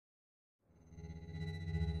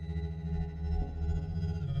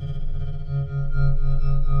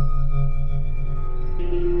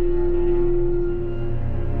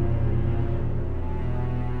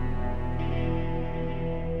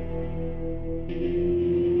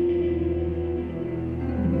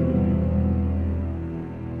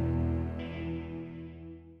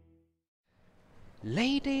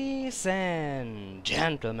Ladies and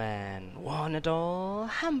gentlemen, one and all,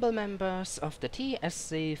 humble members of the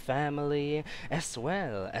TSC family, as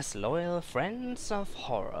well as loyal friends of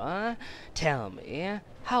horror, tell me,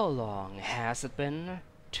 how long has it been?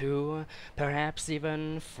 2, perhaps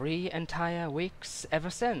even 3 entire weeks ever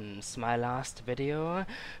since my last video.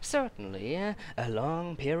 Certainly a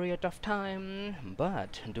long period of time,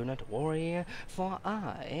 but do not worry, for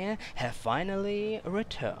I have finally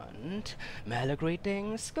returned. Mele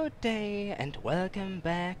greetings, good day, and welcome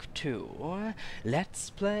back to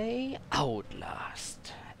Let's Play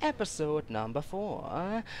Outlast. Episode number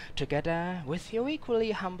 4, together with your equally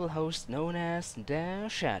humble host known as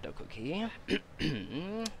TheShadowCookie.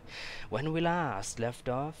 When we last left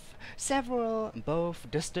off, several both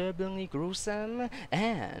disturbingly gruesome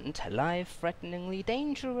and life-threateningly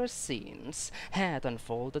dangerous scenes had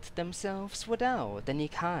unfolded themselves without any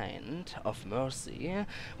kind of mercy,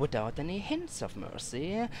 without any hints of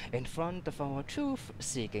mercy, in front of our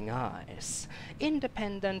truth-seeking eyes.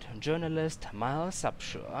 Independent journalist Miles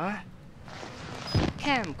Upshur,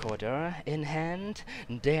 camcorder in hand,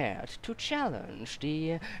 dared to challenge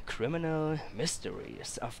the criminal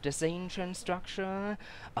mysteries of this ancient structure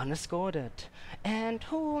unescorted. And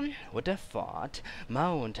who would have thought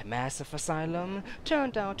Mount Massive Asylum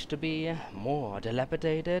turned out to be more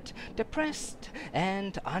dilapidated, depressed,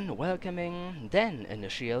 and unwelcoming than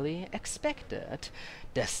initially expected?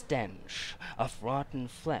 The stench of rotten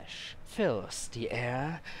flesh fills the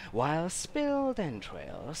air, while spilled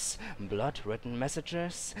entrails, blood-written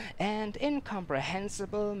messages, and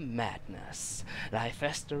incomprehensible madness lie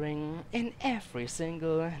festering in every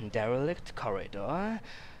single derelict corridor.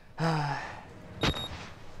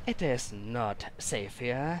 It is not safe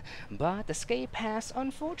here, but escape has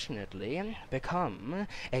unfortunately become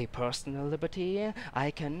a personal liberty I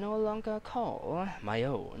can no longer call my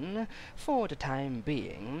own, for the time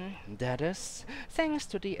being. That is, thanks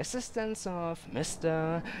to the assistance of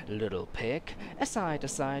Mr. Little Pig, as I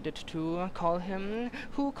decided to call him,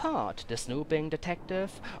 who caught the snooping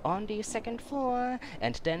detective on the second floor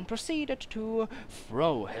and then proceeded to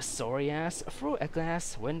throw his sorry ass through a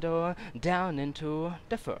glass window down into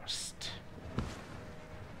the first.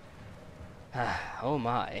 Oh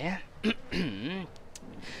my.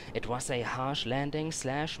 It was a harsh landing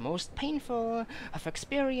 / most painful of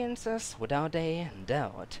experiences without a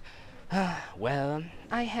doubt. Well,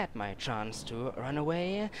 I had my chance to run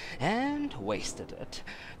away and wasted it.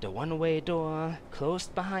 The one-way door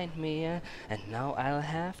closed behind me, and now I'll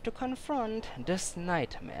have to confront this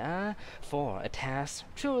nightmare, for it has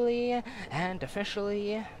truly and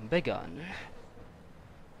officially begun.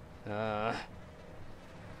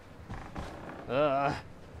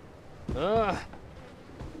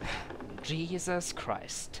 Jesus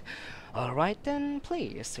Christ. Alright then,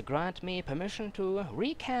 please grant me permission to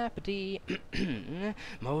recap the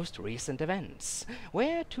most recent events.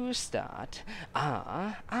 Where to start?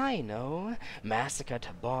 I know. Massacred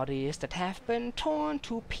bodies that have been torn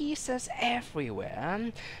to pieces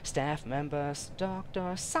everywhere. Staff members,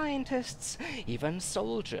 doctors, scientists, even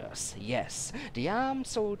soldiers. Yes, the armed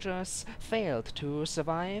soldiers failed to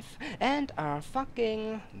survive and are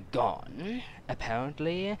fucking gone.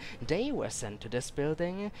 Apparently, they were sent to this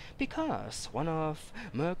building because one of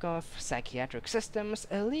Murkoff Psychiatric System's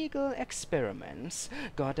illegal experiments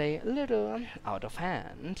got a little out of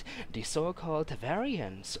hand. The so-called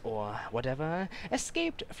variants, or whatever,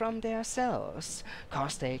 escaped from their cells,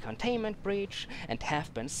 caused a containment breach, and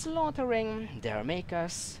have been slaughtering their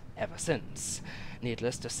makers ever since.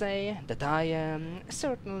 Needless to say that I am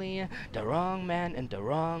certainly the wrong man in the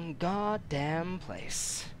wrong goddamn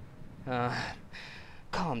place.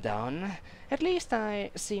 Calm down. At least I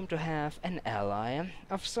seem to have an ally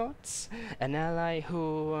of sorts. An ally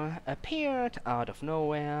who appeared out of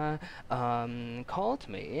nowhere, called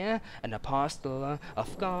me an apostle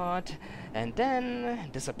of God, and then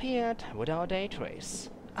disappeared without a trace.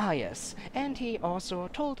 Ah yes, and he also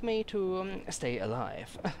told me to stay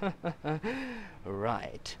alive.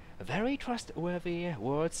 Right. Very trustworthy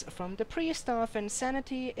words from the priest of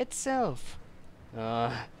insanity itself.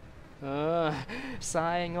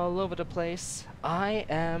 Sighing all over the place. I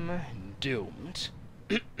am doomed.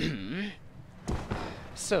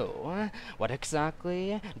 So, what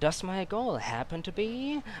exactly does my goal happen to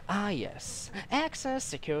be? Ah yes, access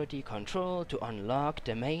security control to unlock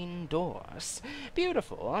the main doors.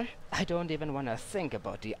 Beautiful. I don't even want to think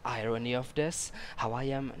about the irony of this, how I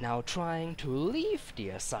am now trying to leave the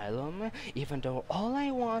asylum, even though all I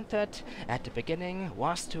wanted at the beginning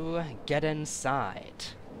was to get inside.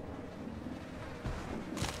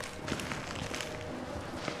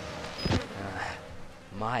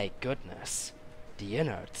 My goodness. The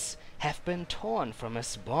innards. have been torn from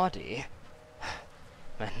his body.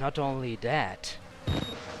 And not only that,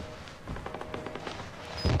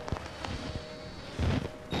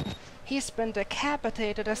 he's been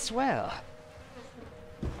decapitated as well.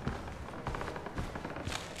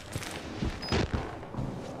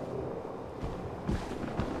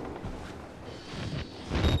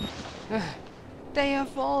 They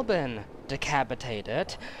have all been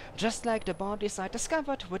decapitated, just like the bodies I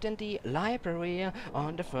discovered within the library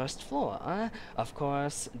on the first floor. Of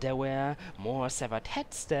course, there were more severed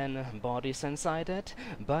heads than bodies inside it,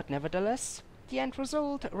 but nevertheless, the end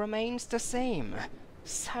result remains the same.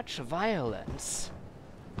 Such violence.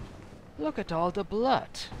 Look at all the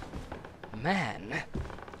blood. Man.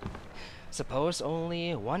 Suppose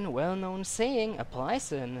only one well-known saying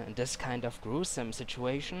applies in this kind of gruesome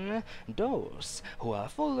situation. Those who are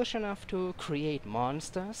foolish enough to create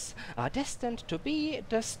monsters are destined to be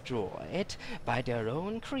destroyed by their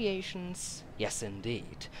own creations. Yes,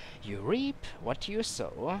 indeed. You reap what you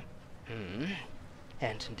sow.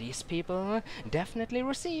 And these people definitely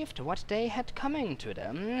received what they had coming to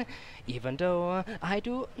them, even though I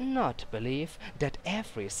do not believe that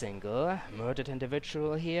every single murdered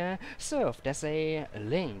individual here served as a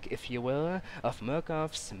link, if you will, of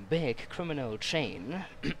Murkoff's big criminal chain.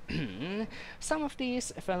 Some of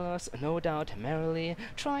these fellows no doubt merely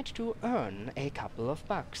tried to earn a couple of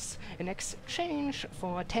bucks in exchange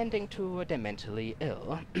for tending to the mentally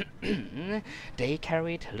ill. They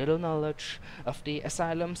carried little knowledge of the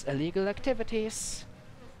asylum's illegal activities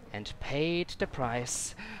and paid the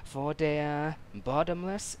price for their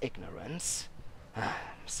bottomless ignorance.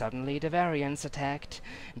 Suddenly the variants attacked.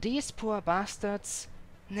 These poor bastards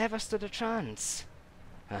never stood a chance.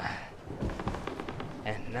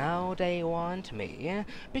 And now they want me,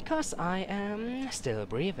 because I am still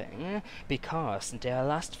breathing, because their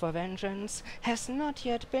lust for vengeance has not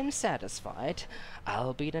yet been satisfied.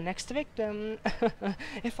 I'll be the next victim,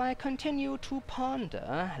 if I continue to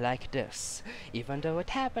ponder like this, even though it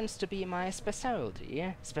happens to be my specialty.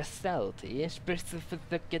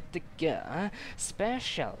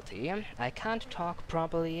 I can't talk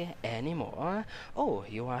properly anymore. Oh,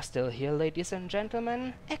 you are still here, ladies and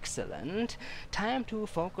gentlemen? Excellent. Time to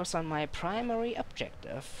focus on my primary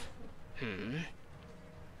objective.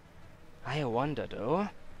 I wonder though,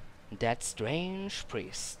 that strange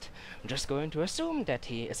priest. Just going to assume that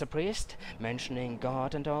he is a priest, mentioning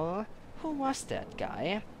God and all. Who was that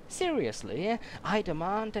guy? Seriously, I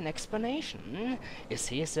demand an explanation. Is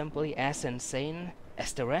he simply as insane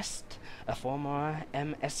as the rest? A former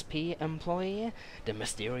MSP employee? The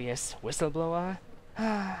mysterious whistleblower?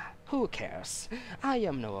 Who cares? I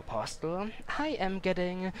am no apostle. I am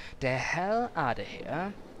getting the hell out of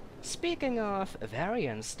here. Speaking of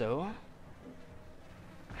variants, though...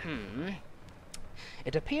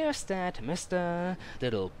 It appears that Mr.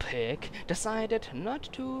 Little Pig decided not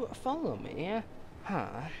to follow me.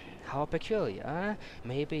 How peculiar.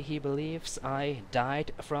 Maybe he believes I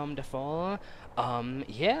died from the fall.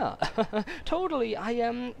 Yeah. Totally, I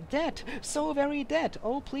am dead. So very dead.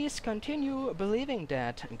 Oh, please continue believing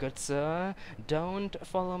that, good sir. Don't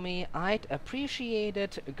follow me. I'd appreciate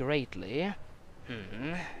it greatly.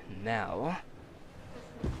 Now,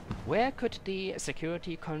 where could the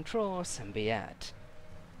security controls be at?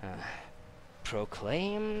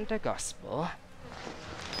 Proclaim the gospel.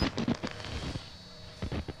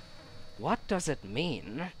 What does it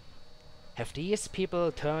mean? Have these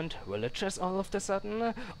people turned religious all of a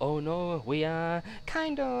sudden? Oh no, we are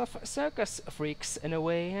kind of circus freaks in a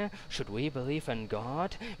way. Should we believe in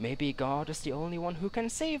God? Maybe God is the only one who can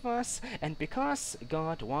save us, and because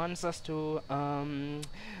God wants us to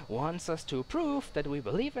prove that we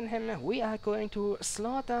believe in him, we are going to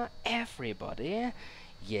slaughter everybody.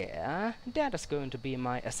 Yeah, that is going to be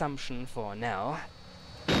my assumption for now.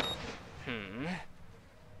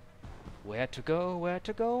 Where to go, where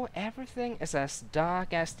to go? Everything is as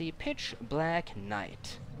dark as the pitch black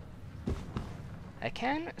night. I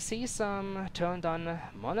can see some turned on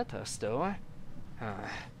monitors though.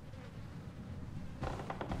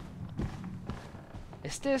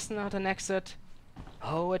 Is this not an exit?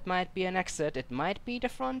 Oh, it might be an exit, it might be the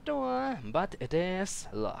front door, but it is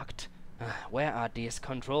locked. Where are these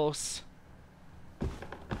controls?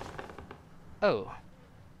 Oh.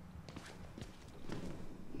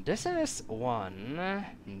 This is one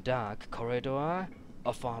dark corridor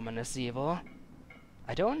of ominous evil.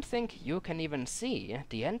 I don't think you can even see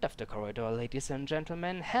the end of the corridor, ladies and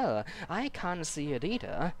gentlemen. Hell, I can't see it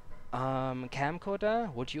either.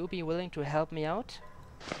 Camcorder, would you be willing to help me out?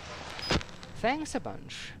 Thanks a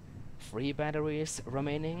bunch. 3 batteries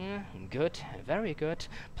remaining. Good, very good.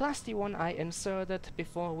 Plus the one I inserted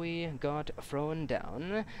before we got thrown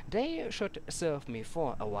down. They should serve me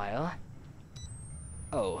for a while.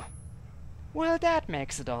 Oh. Well, that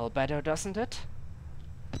makes it all better, doesn't it?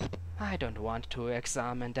 I don't want to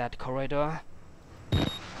examine that corridor.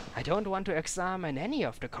 I don't want to examine any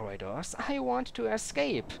of the corridors. I want to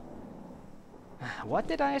escape. What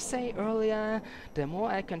did I say earlier? The more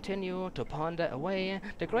I continue to ponder away,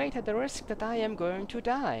 the greater the risk that I am going to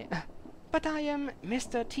die. But I am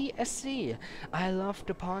Mr. TSC. I love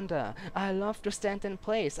to ponder. I love to stand in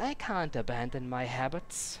place. I can't abandon my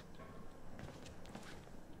habits.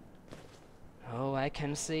 Oh, I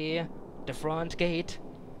can see the front gate.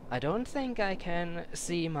 I don't think I can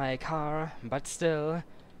see my car, but still.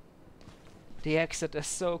 The exit is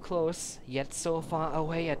so close, yet so far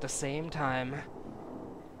away at the same time.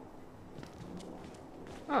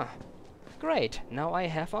 Ah, great, now I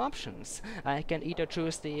have options. I can either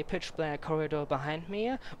choose the pitch-black corridor behind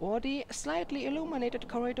me, or the slightly illuminated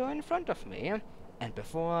corridor in front of me. And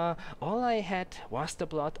before, all I had was the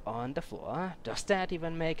blood on the floor. Does that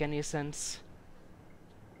even make any sense?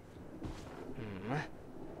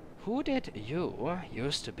 Who did you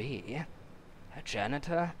used to be? A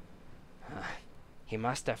janitor? He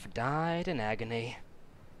must have died in agony.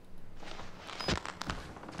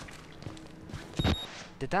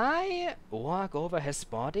 Did I walk over his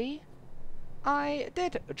body? I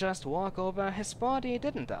did just walk over his body,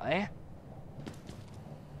 didn't I?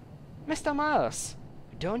 Mr. Miles,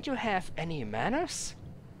 don't you have any manners?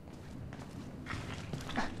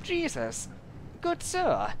 Jesus! Good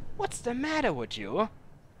sir, what's the matter with you?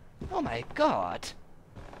 Oh my god!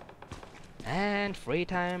 And 3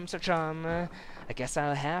 times a charm. I guess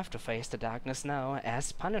I'll have to face the darkness now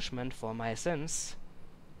as punishment for my sins.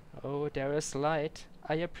 Oh, there is light.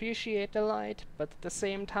 I appreciate the light, but at the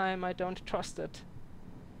same time I don't trust it.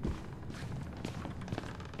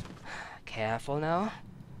 Careful now.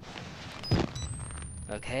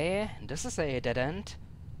 Okay, this is a dead end.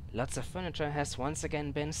 Lots of furniture has once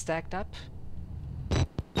again been stacked up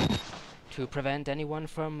to prevent anyone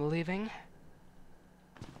from leaving.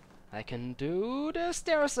 I can do this.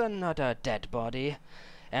 There's another dead body,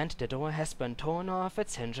 and the door has been torn off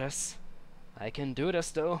its hinges. I can do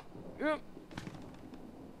this though.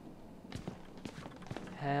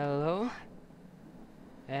 Hello?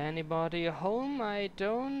 Anybody home? I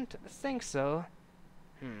don't think so.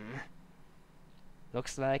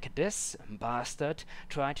 Looks like this bastard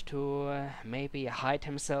tried to maybe hide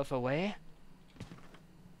himself away.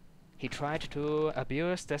 He tried to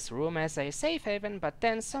abuse this room as a safe haven, but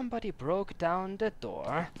then somebody broke down the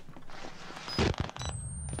door.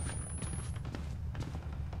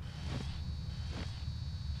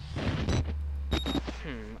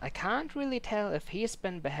 I can't really tell if he's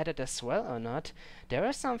been beheaded as well or not. There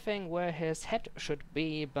is something where his head should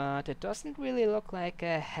be, but it doesn't really look like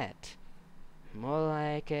a head. More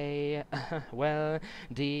like a, well,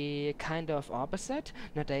 the kind of opposite.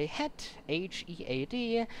 Not a head,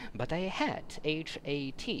 H-E-A-D, but a hat,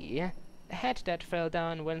 H-A-T. A hat that fell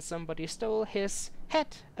down when somebody stole his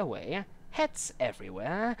head away. Hats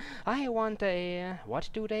everywhere. I want a, what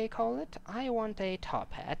do they call it? I want a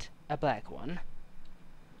top hat, a black one.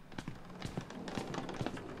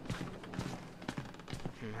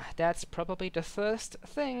 That's probably the first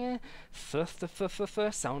thing.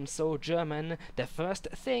 Sounds so German. The first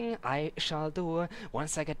thing I shall do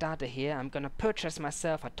once I get out of here. I'm gonna purchase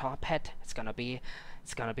myself a top hat. It's gonna be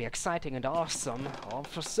exciting and awesome.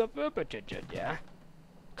 Yeah.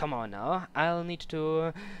 Come on now. I'll need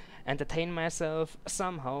to entertain myself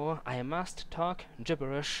somehow. I must talk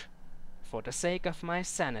gibberish for the sake of my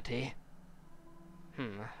sanity.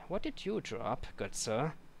 What did you drop, good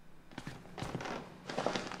sir?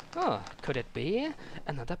 Oh, could it be?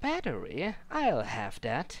 Another battery? I'll have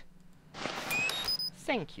that.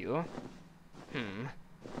 Thank you.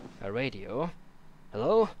 A radio.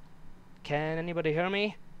 Hello? Can anybody hear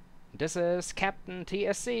me? This is Captain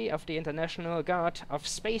TSC of the International Guard of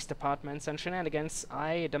Space Departments and Shenanigans.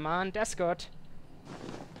 I demand escort.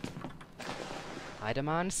 I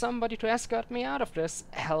demand somebody to escort me out of this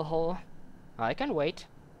hellhole. I can wait.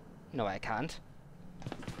 No, I can't.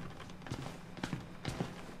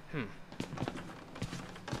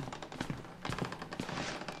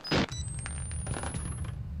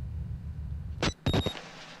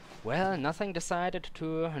 Well, nothing decided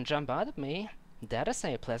to jump out at me. That is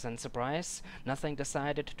a pleasant surprise. Nothing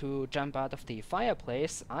decided to jump out of the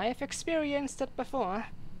fireplace. I've experienced it before.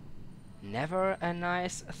 Never a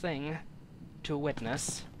nice thing to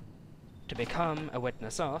witness. To become a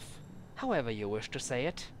witness of. However you wish to say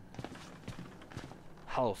it.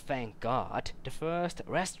 Oh, thank God. The first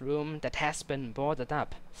restroom that has been boarded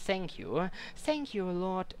up. Thank you. Thank you,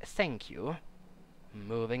 Lord. Thank you.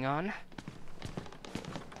 Moving on.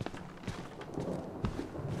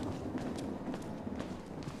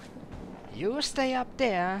 You stay up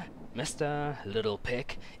there, Mr. Little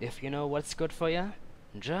Pig, if you know what's good for you.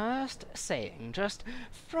 Just saying, just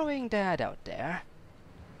throwing that out there.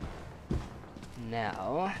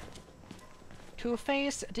 Now, to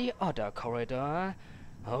face the other corridor.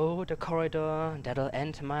 Oh, the corridor that'll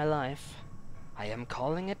end my life. I am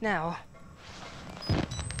calling it now.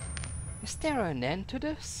 Is there an end to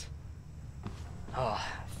this? Oh,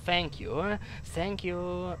 thank you. Thank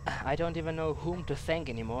you. I don't even know whom to thank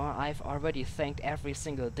anymore. I've already thanked every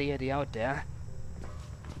single deity out there.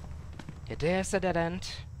 It is a dead end.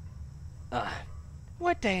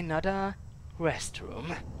 With another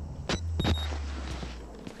restroom.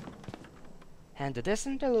 And it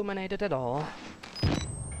isn't illuminated at all.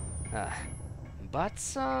 But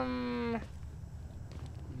some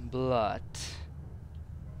blood.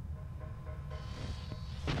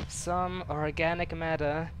 Some organic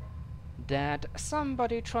matter that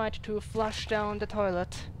somebody tried to flush down the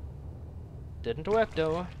toilet. Didn't work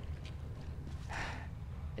though.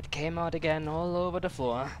 It came out again all over the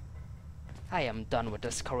floor. I am done with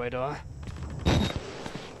this corridor.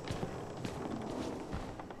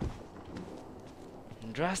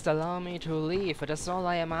 Just allow me to leave, it is all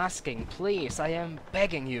I am asking. Please, I am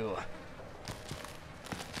begging you.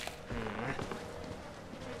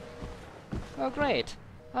 Oh great,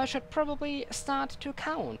 I should probably start to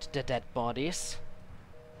count the dead bodies.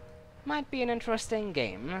 Might be an interesting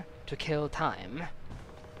game to kill time.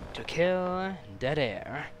 To kill dead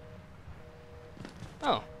air.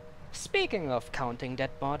 Oh, speaking of counting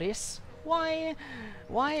dead bodies, why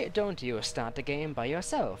don't you start the game by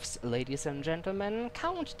yourselves, ladies and gentlemen?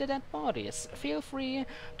 Count the dead bodies. Feel free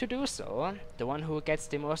to do so. The one who gets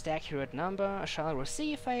the most accurate number shall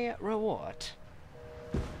receive a reward.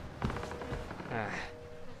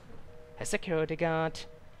 A security guard.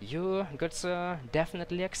 You, good sir,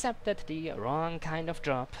 definitely accepted the wrong kind of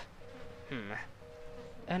job.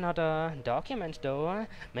 Another document though.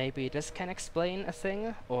 Maybe this can explain a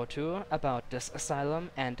thing or two about this asylum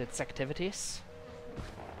and its activities.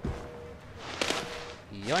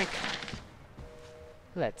 Yoink!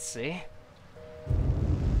 Let's see.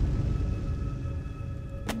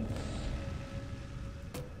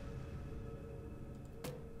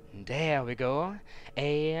 There we go.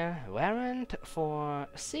 A warrant for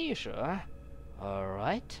seizure.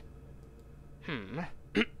 Alright.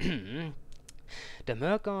 The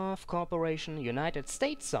Murkoff Corporation, United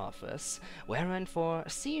States Office, warrant for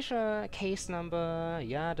seizure, case number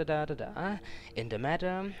yada-da-da-da, in the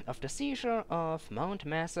matter of the seizure of Mount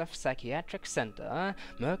Massive Psychiatric Center,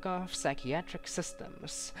 Murkoff Psychiatric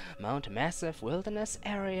Systems, Mount Massive Wilderness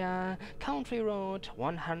Area, Country Road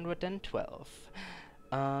 112.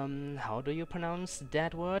 How do you pronounce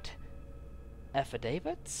that word?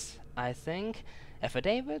 Affidavits, I think.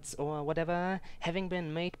 Affidavits, or whatever, having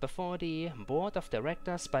been made before the Board of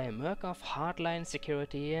Directors by Murkoff Hardline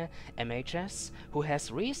Security, MHS, who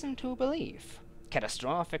has reason to believe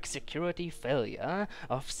catastrophic security failure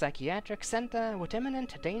of psychiatric center with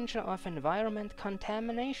imminent danger of environment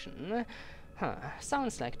contamination.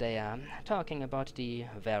 Sounds like they are talking about the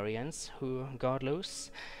variants who got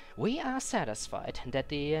loose. We are satisfied that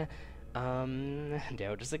the,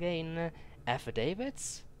 there it is again,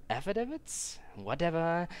 affidavits,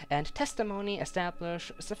 whatever, and testimony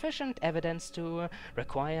establish sufficient evidence to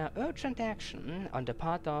require urgent action on the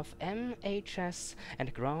part of MHS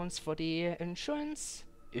and grounds for the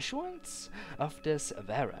issuance of this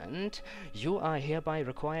warrant. You are hereby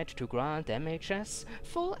required to grant MHS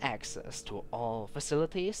full access to all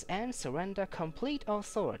facilities and surrender complete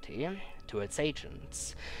authority to its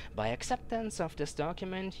agents. By acceptance of this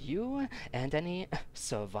document, you and any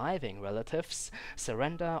surviving relatives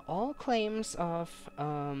surrender all claims of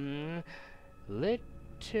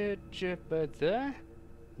litigation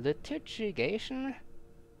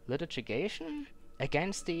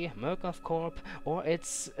against the Murkoff Corp or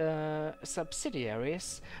its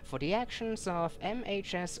subsidiaries for the actions of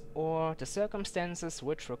MHS or the circumstances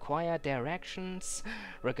which require their actions,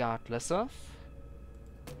 regardless of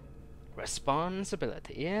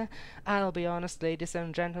responsibility. I'll be honest, ladies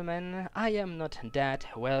and gentlemen, I am not that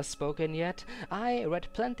well spoken yet. I read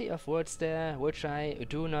plenty of words there which I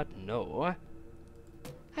do not know.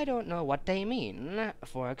 I don't know what they mean.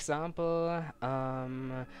 For example,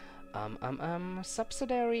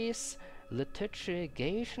 subsidiaries,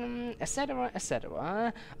 litigation, etc.,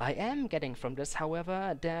 etc. I am getting from this,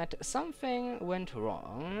 however, that something went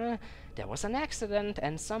wrong. There was an accident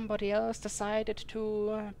and somebody else decided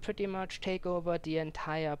to pretty much take over the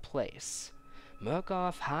entire place.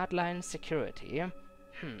 Murkoff Hardline Security.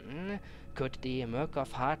 Could the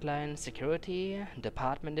Murkoff Hardline Security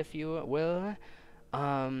Department, if you will,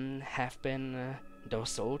 have been those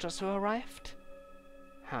soldiers who arrived?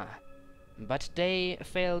 But they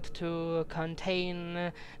failed to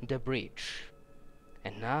contain the breach.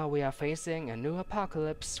 And now we are facing a new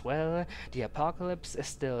apocalypse. Well, the apocalypse is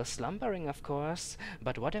still slumbering, of course,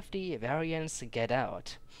 but what if the variants get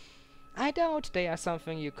out? I doubt they are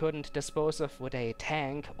something you couldn't dispose of with a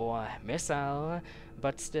tank or missile,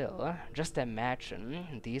 but still, just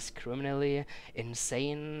imagine these criminally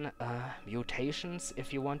insane mutations,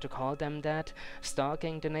 if you want to call them that,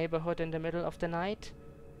 stalking the neighborhood in the middle of the night.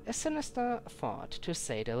 A sinister thought, to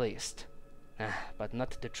say the least. But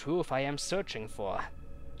not the truth I am searching for.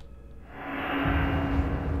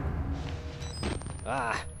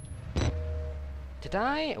 Did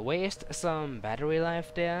I waste some battery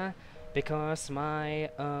life there? Because my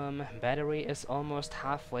battery is almost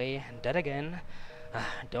halfway dead again.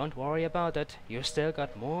 Don't worry about it, you still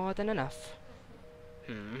got more than enough.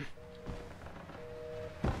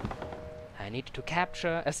 I need to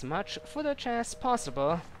capture as much footage as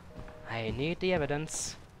possible. I need the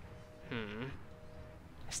evidence.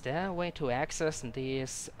 Is there a way to access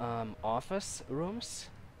these office rooms?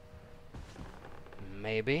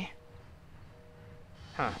 Maybe.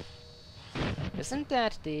 Isn't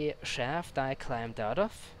that the shaft I climbed out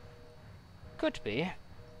of? Could be.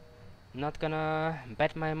 Not gonna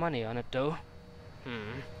bet my money on it though.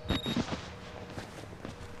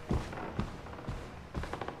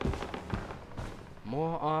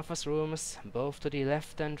 More office rooms, both to the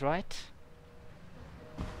left and right.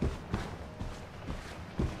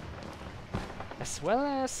 As well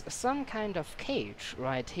as some kind of cage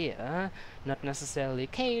right here. Not necessarily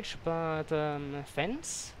cage, but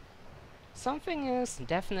fence? Something is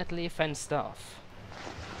definitely fenced off.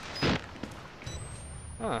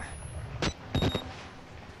 The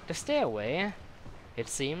stairway, it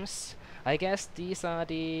seems. I guess these are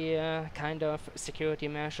the kind of security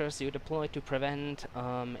measures you deploy to prevent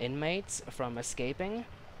inmates from escaping.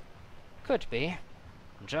 Could be.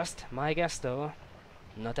 Just my guess though.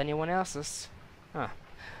 Not anyone else's.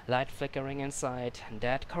 Light flickering inside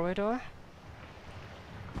that corridor.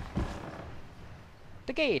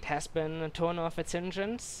 The gate has been torn off its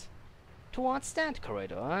hinges. Towards that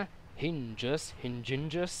corridor. Hinges,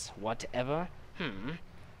 whatever.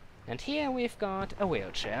 And here we've got a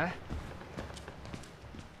wheelchair.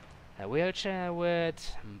 A wheelchair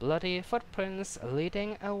with bloody footprints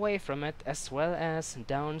leading away from it, as well as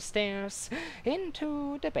downstairs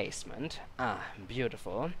into the basement.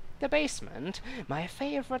 Beautiful. The basement, my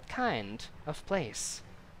favorite kind of place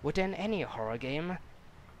within any horror game.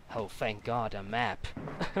 Oh, thank God, a map.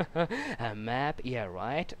 A map, yeah,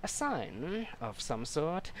 right. A sign of some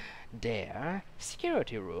sort. There.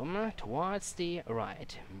 Security room towards the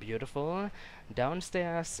right. Beautiful.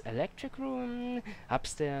 Downstairs, electric room.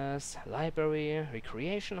 Upstairs, library,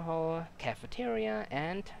 recreation hall, cafeteria,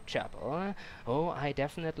 and chapel. Oh, I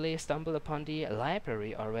definitely stumbled upon the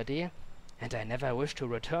library already. And I never wish to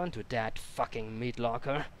return to that fucking meat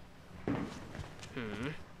locker.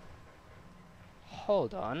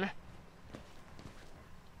 Hold on.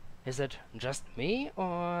 Is it just me,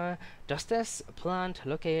 or does this plant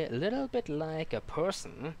look a little bit like a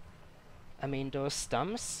person? I mean, those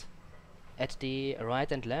stumps at the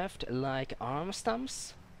right and left like arm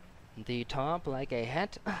stumps? The top like a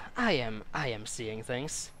head? I am seeing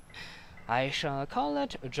things. I shall call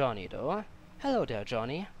it Johnny though. Hello there,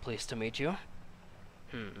 Johnny. Pleased to meet you.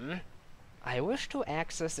 I wish to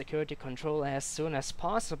access security control as soon as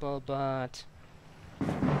possible, but...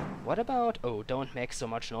 What about... Oh, don't make so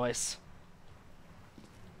much noise.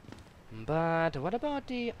 But what about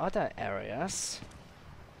the other areas?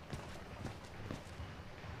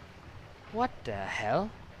 What the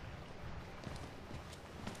hell?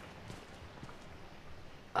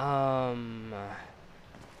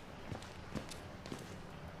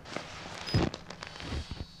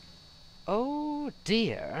 Oh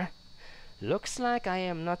dear. Looks like I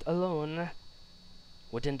am not alone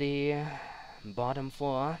within the bottom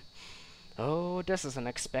floor. Oh, this is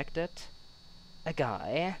unexpected. A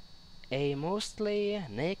guy, a mostly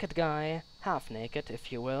naked guy, half naked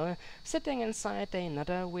if you will, sitting inside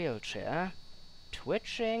another wheelchair,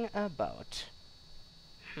 twitching about.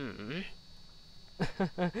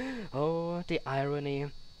 Oh, the irony.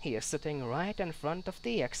 He is sitting right in front of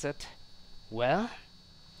the exit. Well,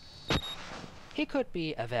 He could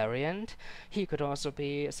be a variant. He could also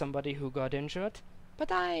be somebody who got injured.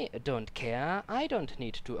 But I don't care. I don't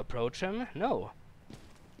need to approach him. No.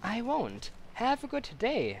 I won't. Have a good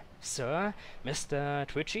day, sir, Mr.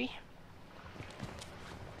 Twitchy.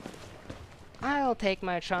 I'll take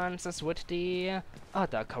my chances with the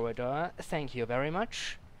other corridor. Thank you very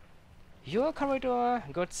much. Your corridor,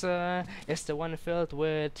 good sir, is the one filled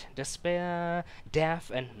with despair, death,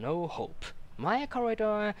 and no hope. My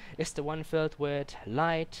corridor is the one filled with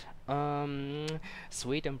light,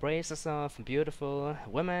 sweet embraces of beautiful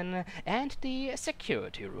women, and the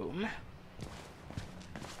security room.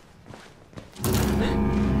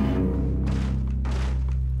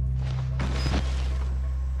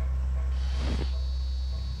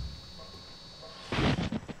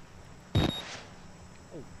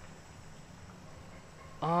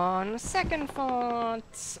 On second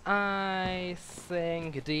thoughts, I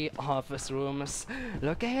think the office rooms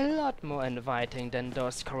look a lot more inviting than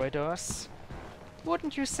those corridors.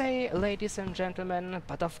 Wouldn't you say, ladies and gentlemen?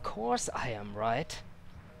 But of course I am right.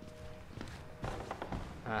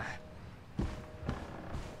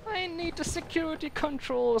 I need the security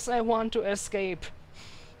controls, I want to escape.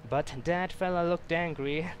 But that fella looked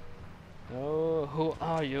angry. Oh, who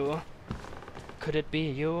are you? Could it be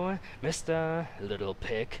you, Mr. Little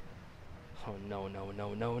Pig? Oh no, no,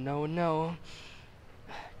 no, no, no, no.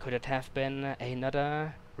 Could it have been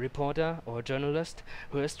another reporter or journalist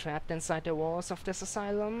who is trapped inside the walls of this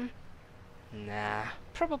asylum? Nah,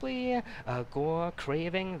 probably a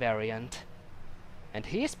gore-craving variant. And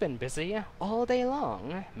he's been busy all day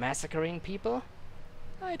long, massacring people.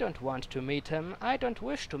 I don't want to meet him. I don't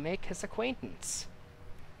wish to make his acquaintance.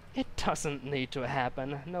 It doesn't need to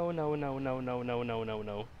happen. No, no, no, no, no, no, no, no,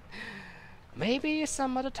 no. Maybe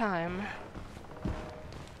some other time.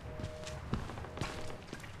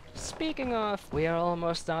 Speaking of, we are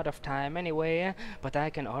almost out of time anyway, but I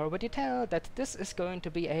can already tell that this is going to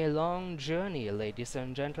be a long journey, ladies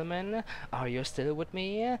and gentlemen. Are you still with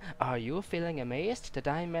me? Are you feeling amazed that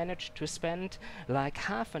I managed to spend like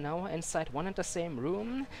half an hour inside one and the same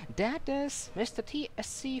room? That is Mr.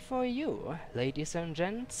 TSC for you, ladies and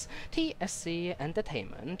gents. TSC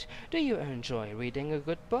Entertainment. Do you enjoy reading a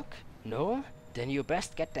good book? No? Then you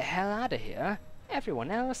best get the hell out of here.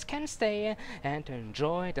 Everyone else can stay and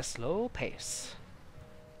enjoy the slow pace.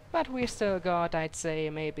 But we still got, I'd say,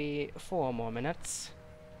 maybe 4 more minutes.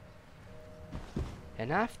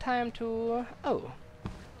 Enough time to,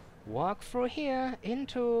 walk through here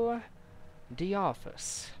into the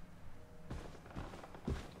office.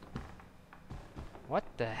 What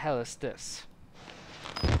the hell is this?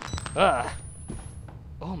 Ugh!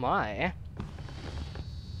 Oh my!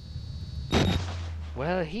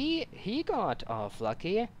 Well, he got off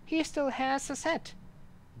lucky. He still has his head.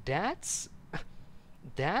 That's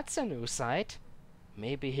a new sight.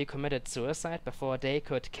 Maybe he committed suicide before they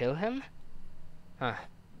could kill him? Huh.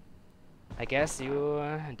 I guess you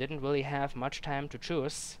didn't really have much time to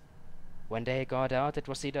choose. When they got out, it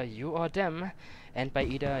was either you or them. And by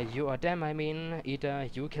either you or them, I mean either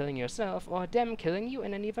you killing yourself or them killing you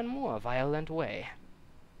in an even more violent way.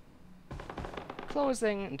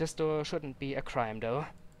 Closing this door shouldn't be a crime, though.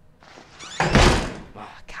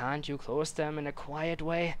 Can't you close them in a quiet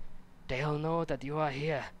way? They'll know that you are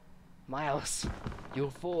here. Miles, you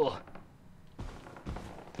fool.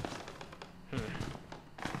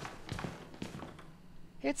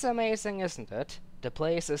 It's amazing, isn't it? The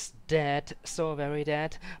place is dead, so very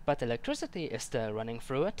dead, but electricity is still running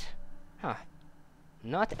through it. Huh.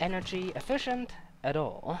 Not energy efficient at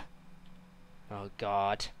all. Oh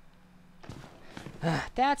god.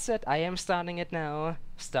 That's it, I am starting it now.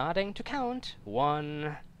 Starting to count.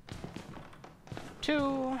 1,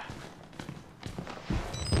 2,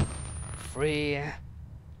 3.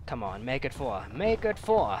 Come on, make it 4. Make it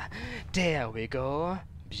 4. There we go.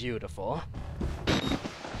 Beautiful.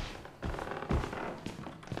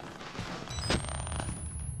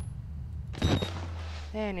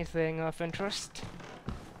 Anything of interest?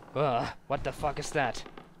 What the fuck is that?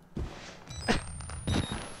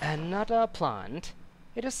 Another plant.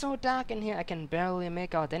 It is so dark in here I can barely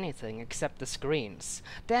make out anything except the screens.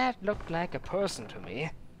 That looked like a person to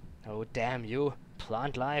me. Oh damn you,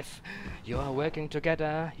 plant life. You are working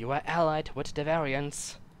together, you are allied with the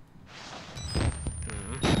variants.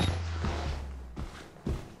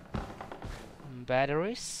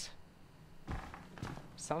 Batteries?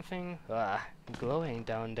 Something glowing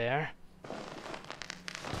down there.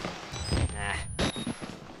 Nah.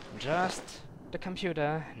 Just the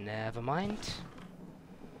computer, never mind.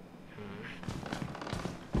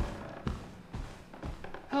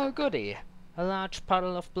 Oh goody, a large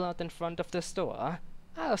puddle of blood in front of the store.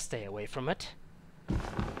 I'll stay away from it.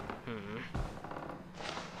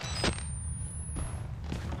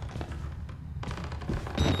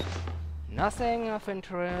 Nothing of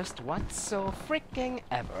interest whatso freaking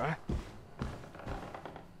ever.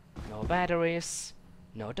 No batteries,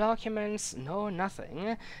 no documents, no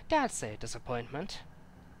nothing. That's a disappointment.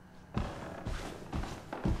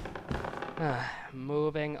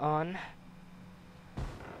 Moving on.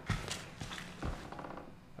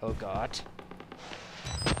 Oh god.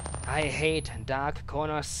 I hate dark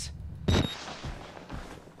corners.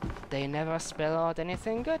 They never spell out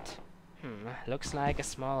anything good. Looks like a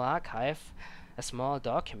small archive, a small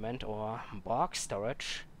document or box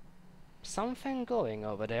storage. Something going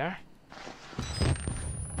over there.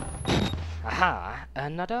 Aha!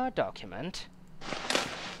 Another document.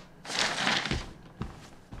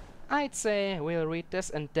 I'd say we'll read this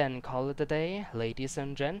and then call it a day, ladies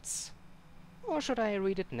and gents. Or should I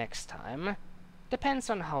read it next time? Depends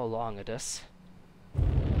on how long it is.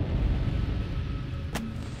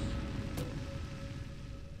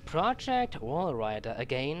 Project Wallrider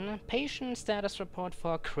again. Patient status report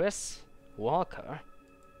for Chris Walker.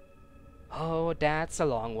 Oh, that's a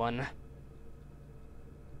long one.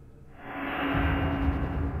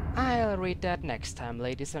 I'll read that next time,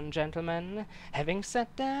 ladies and gentlemen. Having said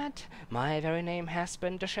that, my very name has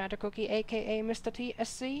been TheShadowCookie, aka Mr.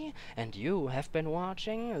 TSC, and you have been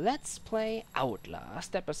watching Let's Play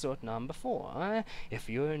Outlast, episode number 4. If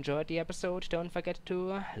you enjoyed the episode, don't forget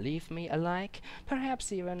to leave me a like,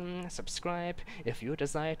 perhaps even subscribe if you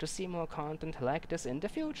desire to see more content like this in the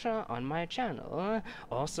future on my channel.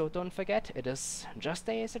 Also, don't forget, it is just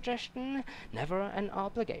a suggestion, never an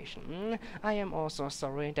obligation. I am also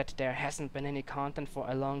sorry that there hasn't been any content for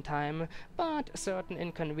a long time, but certain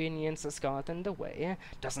inconveniences got in the way.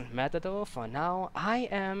 Doesn't matter though, for now I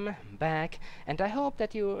am back, and I hope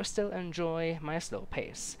that you still enjoy my slow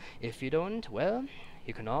pace. If you don't, well,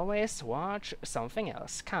 you can always watch something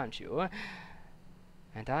else, can't you?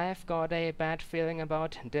 And I've got a bad feeling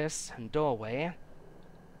about this doorway,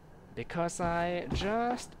 because I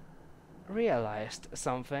just realized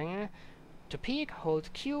something. To peek,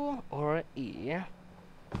 hold Q or E.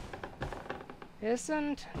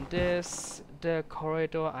 Isn't this the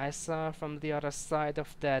corridor I saw from the other side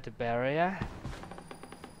of that barrier?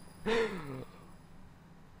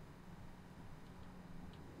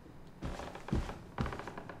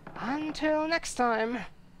 Until next time,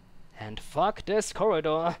 and fuck this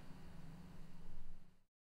corridor.